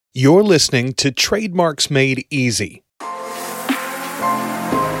You're listening to Trademarks Made Easy.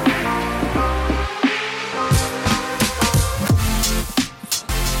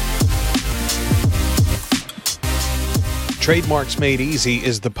 Trademarks Made Easy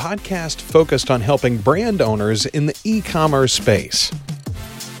is the podcast focused on helping brand owners in the e-commerce space.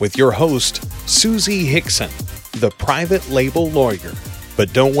 With your host, Susie Hickson, the private label lawyer.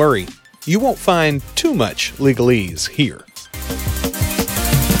 But don't worry, you won't find too much legalese here.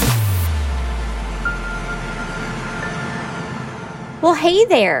 Well, hey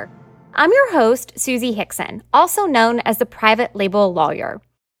there. I'm your host, Susie Hickson, also known as the private label lawyer.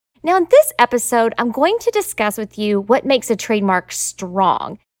 Now, in this episode, I'm going to discuss with you what makes a trademark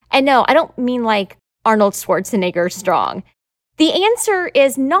strong. And no, I don't mean like Arnold Schwarzenegger strong. The answer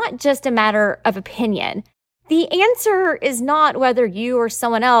is not just a matter of opinion. The answer is not whether you or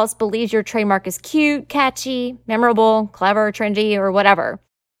someone else believes your trademark is cute, catchy, memorable, clever, trendy, or whatever.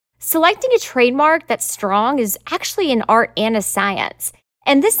 Selecting a trademark that's strong is actually an art and a science.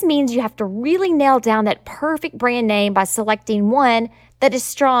 And this means you have to really nail down that perfect brand name by selecting one that is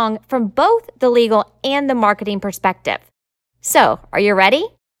strong from both the legal and the marketing perspective. So, are you ready?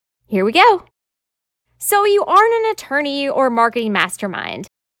 Here we go. So you aren't an attorney or marketing mastermind.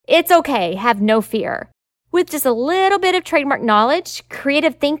 It's okay, have no fear. With just a little bit of trademark knowledge,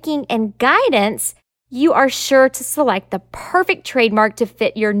 creative thinking, and guidance, you are sure to select the perfect trademark to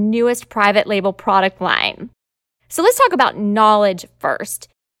fit your newest private label product line. So let's talk about knowledge first.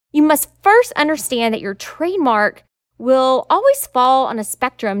 You must first understand that your trademark will always fall on a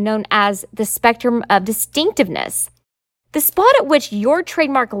spectrum known as the spectrum of distinctiveness. The spot at which your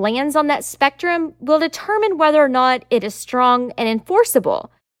trademark lands on that spectrum will determine whether or not it is strong and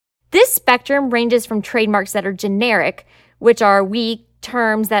enforceable. This spectrum ranges from trademarks that are generic, which are weak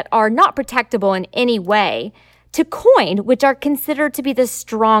terms that are not protectable in any way, to coined, which are considered to be the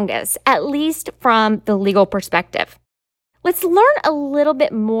strongest, at least from the legal perspective. Let's learn a little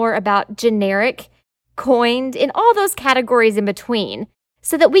bit more about generic, coined, and all those categories in between,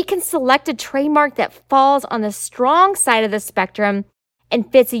 so that we can select a trademark that falls on the strong side of the spectrum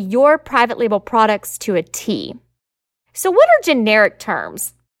and fits your private label products to a T. So what are generic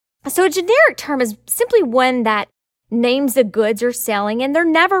terms? So a generic term is simply one that names the goods you're selling and they're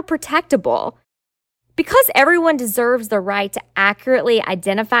never protectable. Because everyone deserves the right to accurately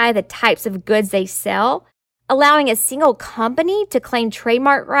identify the types of goods they sell, allowing a single company to claim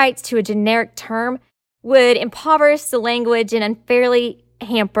trademark rights to a generic term would impoverish the language and unfairly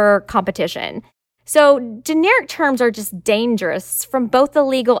hamper competition. So generic terms are just dangerous from both the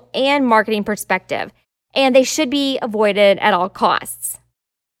legal and marketing perspective, and they should be avoided at all costs.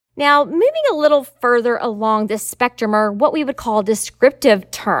 Now, moving a little further along this spectrum are what we would call descriptive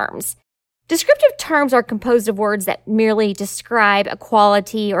terms. Descriptive terms are composed of words that merely describe a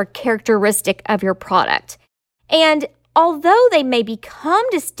quality or characteristic of your product. And although they may become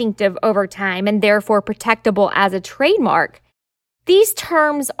distinctive over time and therefore protectable as a trademark, these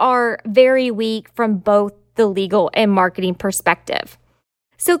terms are very weak from both the legal and marketing perspective.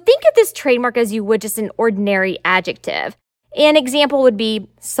 So think of this trademark as you would just an ordinary adjective. An example would be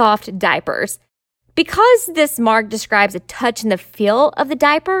soft diapers. Because this mark describes a touch and the feel of the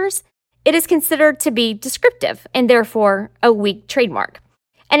diapers, it is considered to be descriptive and therefore a weak trademark.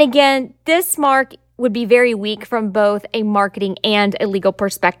 And again, this mark would be very weak from both a marketing and a legal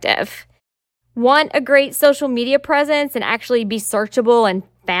perspective. Want a great social media presence and actually be searchable and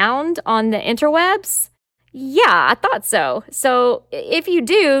found on the interwebs? Yeah, I thought so. So if you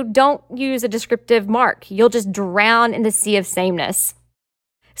do, don't use a descriptive mark. You'll just drown in the sea of sameness.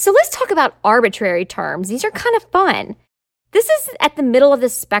 So let's talk about arbitrary terms. These are kind of fun. This is at the middle of the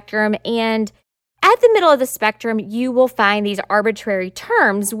spectrum, and at the middle of the spectrum, you will find these arbitrary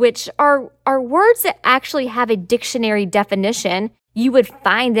terms, which are words that actually have a dictionary definition. You would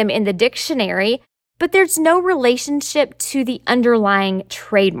find them in the dictionary, but there's no relationship to the underlying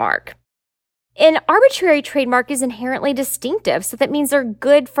trademark. An arbitrary trademark is inherently distinctive, so that means they're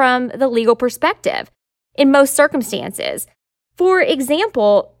good from the legal perspective in most circumstances. For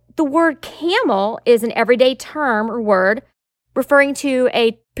example, the word camel is an everyday term or word referring to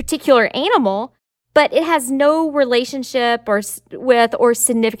a particular animal, but it has no relationship with or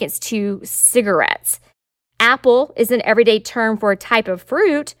significance to cigarettes. Apple is an everyday term for a type of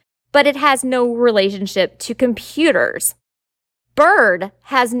fruit, but it has no relationship to computers. Bird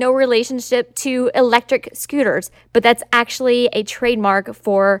has no relationship to electric scooters, but that's actually a trademark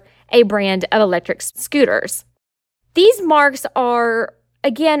for a brand of electric scooters. These marks are,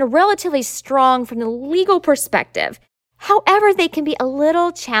 again, relatively strong from the legal perspective. However, they can be a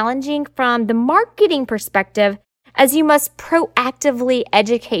little challenging from the marketing perspective as you must proactively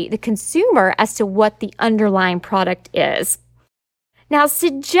educate the consumer as to what the underlying product is. Now,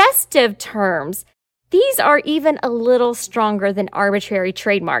 suggestive terms, these are even a little stronger than arbitrary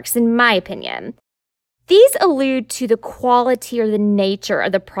trademarks, in my opinion. These allude to the quality or the nature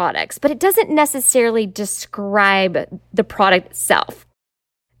of the products, but it doesn't necessarily describe the product itself.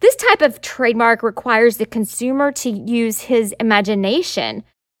 This type of trademark requires the consumer to use his imagination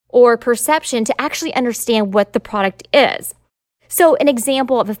or perception to actually understand what the product is. So an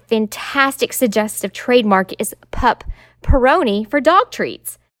example of a fantastic suggestive trademark is Pup Peroni for dog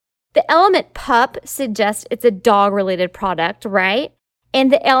treats. The element pup suggests it's a dog-related product, right? And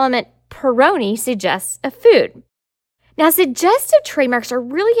the element Peroni suggests a food. Now, suggestive trademarks are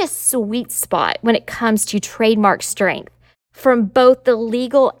really a sweet spot when it comes to trademark strength from both the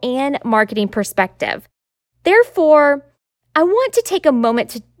legal and marketing perspective. Therefore, I want to take a moment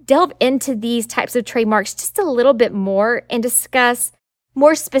to delve into these types of trademarks just a little bit more and discuss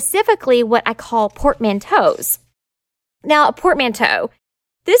more specifically what I call portmanteaus. Now, a portmanteau,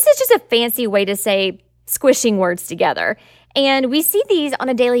 this is just a fancy way to say squishing words together. And we see these on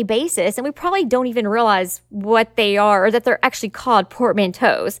a daily basis, and we probably don't even realize what they are or that they're actually called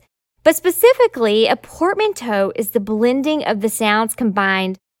portmanteaus. But specifically, a portmanteau is the blending of the sounds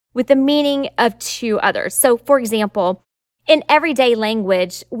combined with the meaning of two others. So, for example, in everyday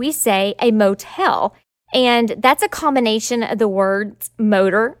language, we say a motel, and that's a combination of the words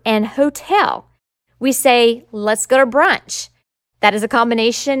motor and hotel. We say, let's go to brunch. That is a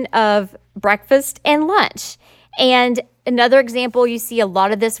combination of breakfast and lunch. And another example, you see a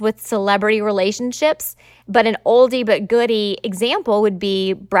lot of this with celebrity relationships, but an oldie but goodie example would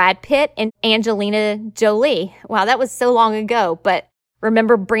be Brad Pitt and Angelina Jolie. Wow, that was so long ago, but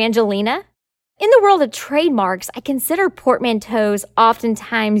remember Brangelina? In the world of trademarks, I consider portmanteaus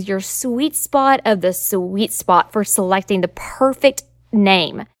oftentimes your sweet spot of the sweet spot for selecting the perfect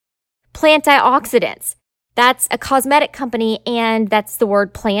name. Plant Dioxidants. That's a cosmetic company, and that's the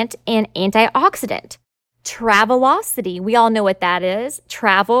word plant and antioxidant. Travelocity. We all know what that is.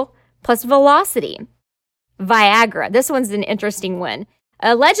 Travel plus velocity. Viagra. This one's an interesting one.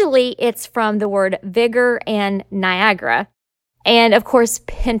 Allegedly, it's from the word vigor and Niagara. And of course,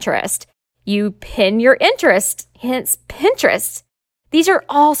 Pinterest. You pin your interest, hence Pinterest. These are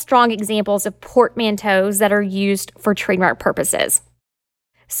all strong examples of portmanteaus that are used for trademark purposes.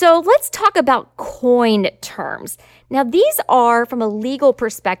 So let's talk about coined terms. Now, these are, from a legal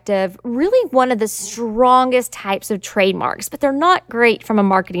perspective, really one of the strongest types of trademarks, but they're not great from a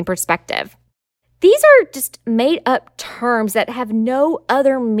marketing perspective. These are just made-up terms that have no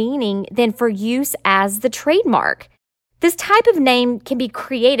other meaning than for use as the trademark. This type of name can be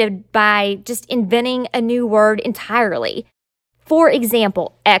created by just inventing a new word entirely. For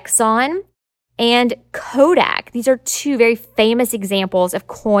example, Exxon and Kodak. These are two very famous examples of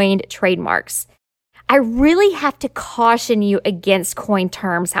coined trademarks. I really have to caution you against coined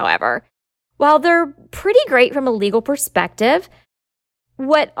terms, however. While they're pretty great from a legal perspective,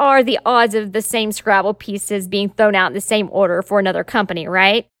 what are the odds of the same Scrabble pieces being thrown out in the same order for another company,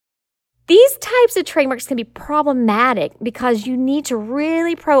 right? These types of trademarks can be problematic because you need to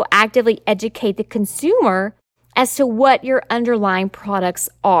really proactively educate the consumer as to what your underlying products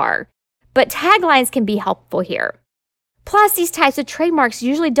are. But taglines can be helpful here. Plus, these types of trademarks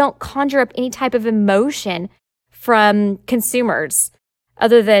usually don't conjure up any type of emotion from consumers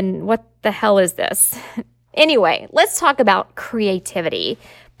other than, what the hell is this? Anyway, let's talk about creativity,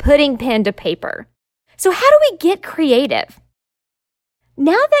 putting pen to paper. So how do we get creative?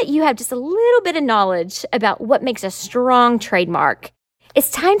 Now that you have just a little bit of knowledge about what makes a strong trademark,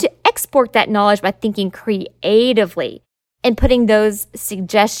 it's time to export that knowledge by thinking creatively and putting those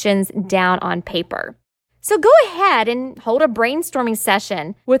suggestions down on paper. So go ahead and hold a brainstorming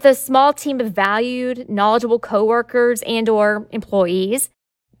session with a small team of valued, knowledgeable coworkers and/or employees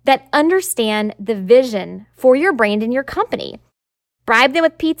that understand the vision for your brand and your company. Bribe them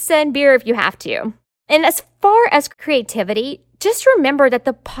with pizza and beer if you have to. And as far as creativity, just remember that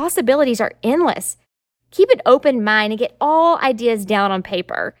the possibilities are endless. Keep an open mind and get all ideas down on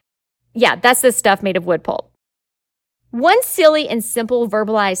paper. Yeah, that's the stuff made of wood pulp. One silly and simple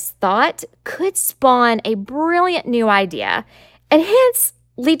verbalized thought could spawn a brilliant new idea and hence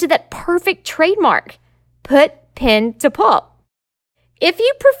lead to that perfect trademark. Put pen to pulp. If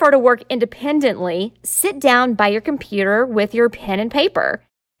you prefer to work independently, sit down by your computer with your pen and paper.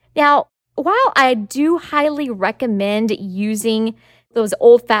 Now, while I do highly recommend using those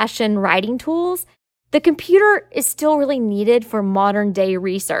old-fashioned writing tools, the computer is still really needed for modern-day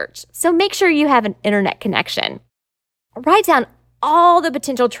research. So make sure you have an internet connection. Write down all the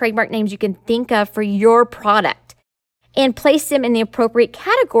potential trademark names you can think of for your product. and place them in the appropriate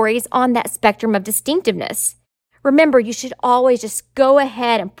categories on that spectrum of distinctiveness. Remember, you should always just go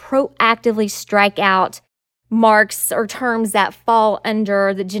ahead and proactively strike out marks or terms that fall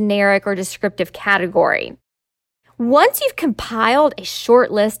under the generic or descriptive category. Once you've compiled a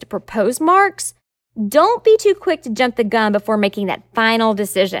short list of proposed marks, don't be too quick to jump the gun before making that final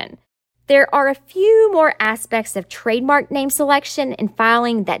decision. There are a few more aspects of trademark name selection and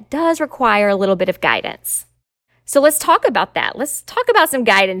filing that does require a little bit of guidance. So let's talk about that. Let's talk about some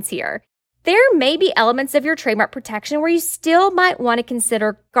guidance here. There may be elements of your trademark protection where you still might want to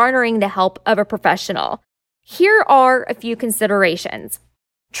consider garnering the help of a professional. Here are a few considerations.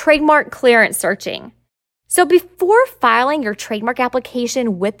 Trademark clearance searching. So before filing your trademark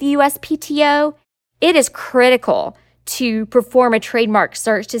application with the USPTO, it is critical to perform a trademark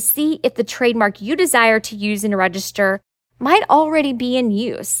search to see if the trademark you desire to use and register might already be in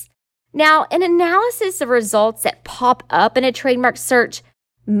use. Now, an analysis of results that pop up in a trademark search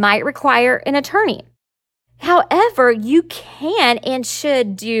might require an attorney. However, you can and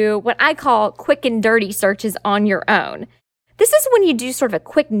should do what I call quick and dirty searches on your own. This is when you do sort of a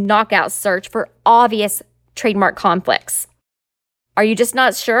quick knockout search for obvious trademark conflicts. Are you just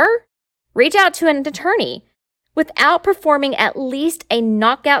not sure? Reach out to an attorney. Without performing at least a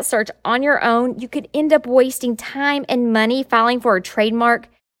knockout search on your own, you could end up wasting time and money filing for a trademark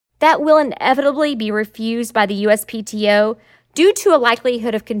that will inevitably be refused by the USPTO due to a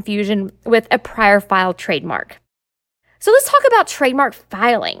likelihood of confusion with a prior filed trademark. So let's talk about trademark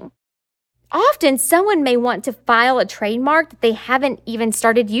filing. Often, someone may want to file a trademark that they haven't even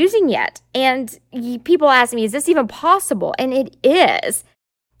started using yet. And people ask me, is this even possible? And it is.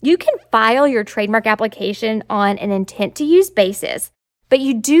 You can file your trademark application on an intent to use basis, but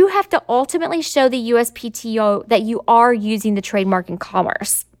you do have to ultimately show the USPTO that you are using the trademark in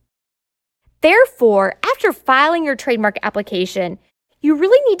commerce. Therefore, after filing your trademark application, you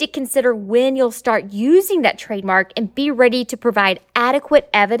really need to consider when you'll start using that trademark and be ready to provide adequate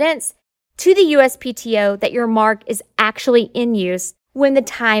evidence to the USPTO that your mark is actually in use when the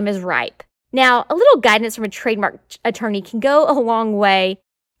time is ripe. Now, a little guidance from a trademark attorney can go a long way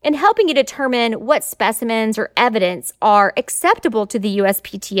in helping you determine what specimens or evidence are acceptable to the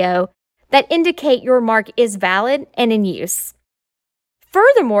USPTO that indicate your mark is valid and in use.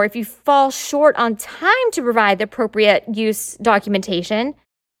 Furthermore, if you fall short on time to provide the appropriate use documentation,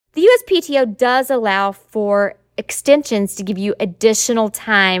 the USPTO does allow for extensions to give you additional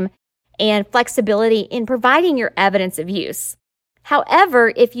time and flexibility in providing your evidence of use.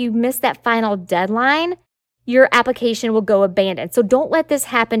 However, if you miss that final deadline, your application will go abandoned. So don't let this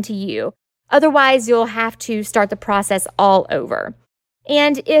happen to you. Otherwise, you'll have to start the process all over.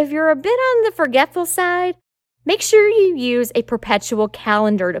 And if you're a bit on the forgetful side, make sure you use a perpetual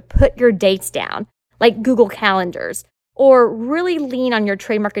calendar to put your dates down, like Google Calendars, or really lean on your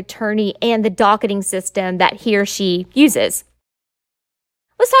trademark attorney and the docketing system that he or she uses.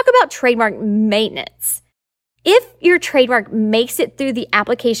 Let's talk about trademark maintenance. If your trademark makes it through the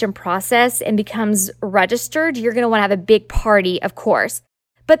application process and becomes registered, you're going to want to have a big party, of course.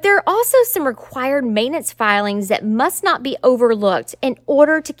 But there are also some required maintenance filings that must not be overlooked in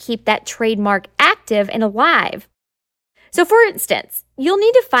order to keep that trademark active and alive. So for instance, you'll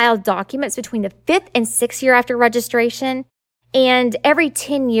need to file documents between the 5th and 6th year after registration and every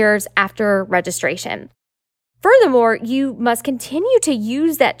 10 years after registration. Furthermore, you must continue to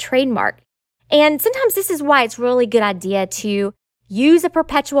use that trademark. And sometimes this is why it's a really good idea to use a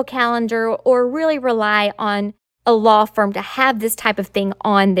perpetual calendar or really rely on a law firm to have this type of thing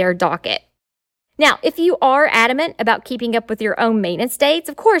on their docket. Now, if you are adamant about keeping up with your own maintenance dates,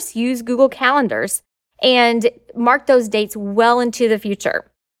 of course, use Google Calendars and mark those dates well into the future.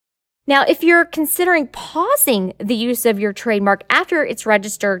 Now, if you're considering pausing the use of your trademark after it's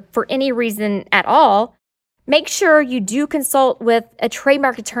registered for any reason at all, make sure you do consult with a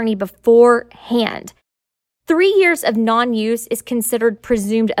trademark attorney beforehand. 3 years of non-use is considered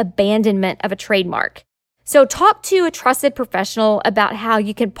presumed abandonment of a trademark. So talk to a trusted professional about how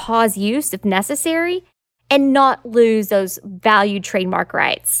you can pause use if necessary and not lose those valued trademark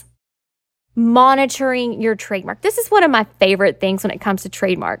rights. Monitoring your trademark. This is one of my favorite things when it comes to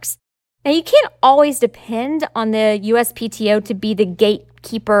trademarks. Now, you can't always depend on the USPTO to be the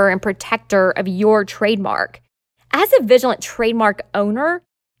gatekeeper and protector of your trademark. As a vigilant trademark owner,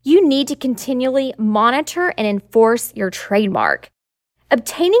 you need to continually monitor and enforce your trademark.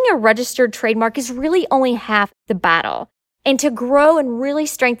 Obtaining a registered trademark is really only half the battle. And to grow and really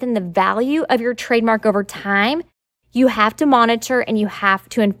strengthen the value of your trademark over time, you have to monitor and you have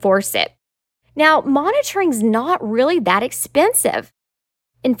to enforce it. Now, monitoring is not really that expensive.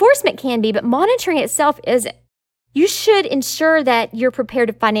 Enforcement can be, but monitoring itself isn't. You should ensure that you're prepared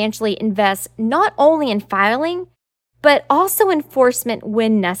to financially invest not only in filing, but also enforcement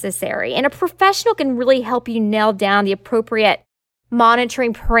when necessary. And a professional can really help you nail down the appropriate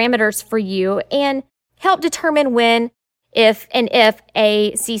monitoring parameters for you and help determine when, if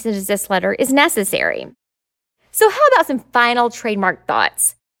a cease and desist letter is necessary. So how about some final trademark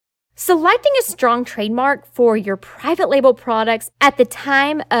thoughts? Selecting a strong trademark for your private label products at the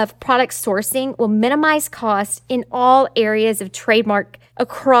time of product sourcing will minimize costs in all areas of trademark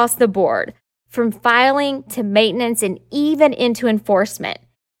across the board, from filing to maintenance and even into enforcement.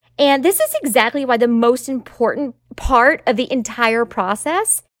 And this is exactly why the most important part of the entire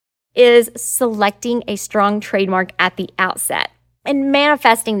process is selecting a strong trademark at the outset. And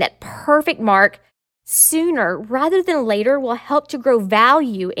manifesting that perfect mark sooner rather than later will help to grow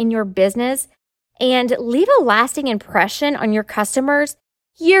value in your business and leave a lasting impression on your customers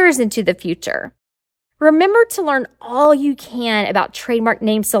years into the future. Remember to learn all you can about trademark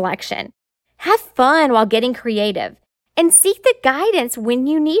name selection. Have fun while getting creative and seek the guidance when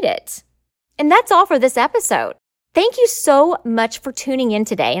you need it. And that's all for this episode. Thank you so much for tuning in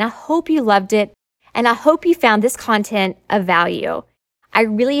today, and I hope you loved it, and I hope you found this content of value. I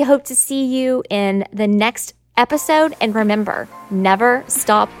really hope to see you in the next episode, and remember, never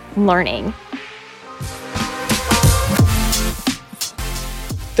stop learning.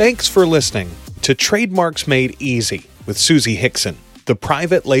 Thanks for listening to Trademarks Made Easy with Susie Hickson, the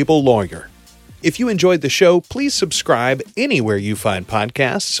private label lawyer. If you enjoyed the show, please subscribe anywhere you find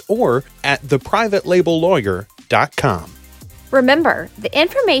podcasts or at theprivatelabellawyer.com. Remember, the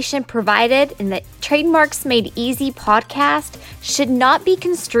information provided in the Trademarks Made Easy podcast should not be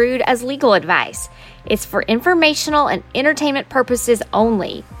construed as legal advice. It's for informational and entertainment purposes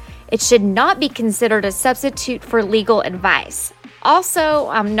only. It should not be considered a substitute for legal advice. Also,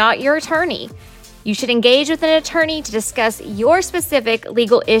 I'm not your attorney. You should engage with an attorney to discuss your specific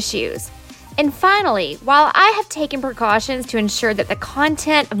legal issues. And finally, while I have taken precautions to ensure that the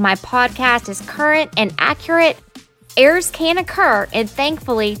content of my podcast is current and accurate, errors can occur, and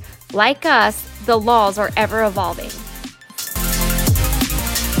thankfully, like us, the laws are ever evolving.